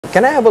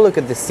can I have a look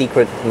at the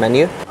secret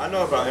menu? I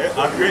know about it.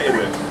 I created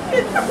it.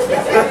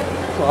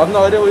 Well, I've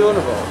no idea what you're on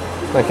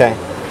about. Okay.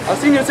 I've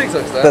seen your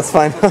TikToks there. That's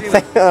fine.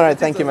 All right,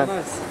 thank you, man.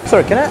 Nice.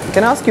 Sorry, can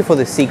I ask you for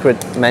the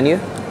secret menu?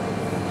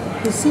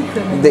 The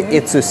secret menu? The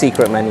Itsu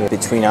secret menu.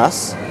 Between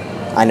us,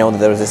 I know that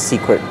there is a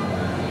secret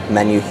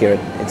menu here at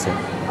Itsu.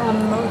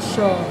 I'm not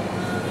sure.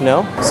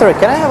 No? Sorry,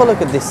 can I have a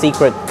look at the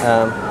secret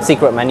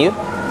secret menu?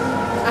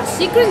 A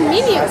secret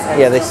menu?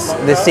 Yeah,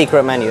 this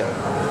secret menu.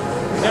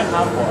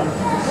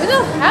 We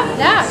don't have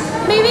that.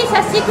 Maybe it's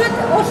a secret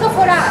also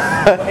for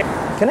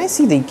us. Can I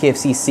see the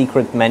KFC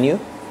secret menu?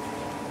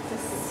 The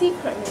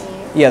secret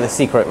menu? Yeah, the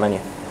secret menu.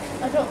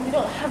 We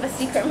don't have a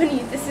secret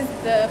menu. This is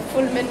the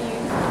full menu.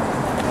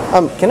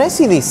 Can I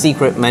see the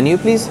secret menu,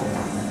 please?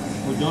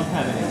 We don't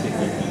have any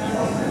secret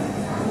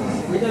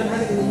menu. We don't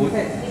have it in the UK.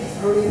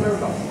 Only in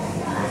America.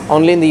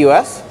 Only in the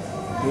US?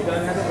 We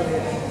don't have it over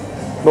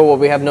here. But what,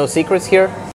 we have no secrets here?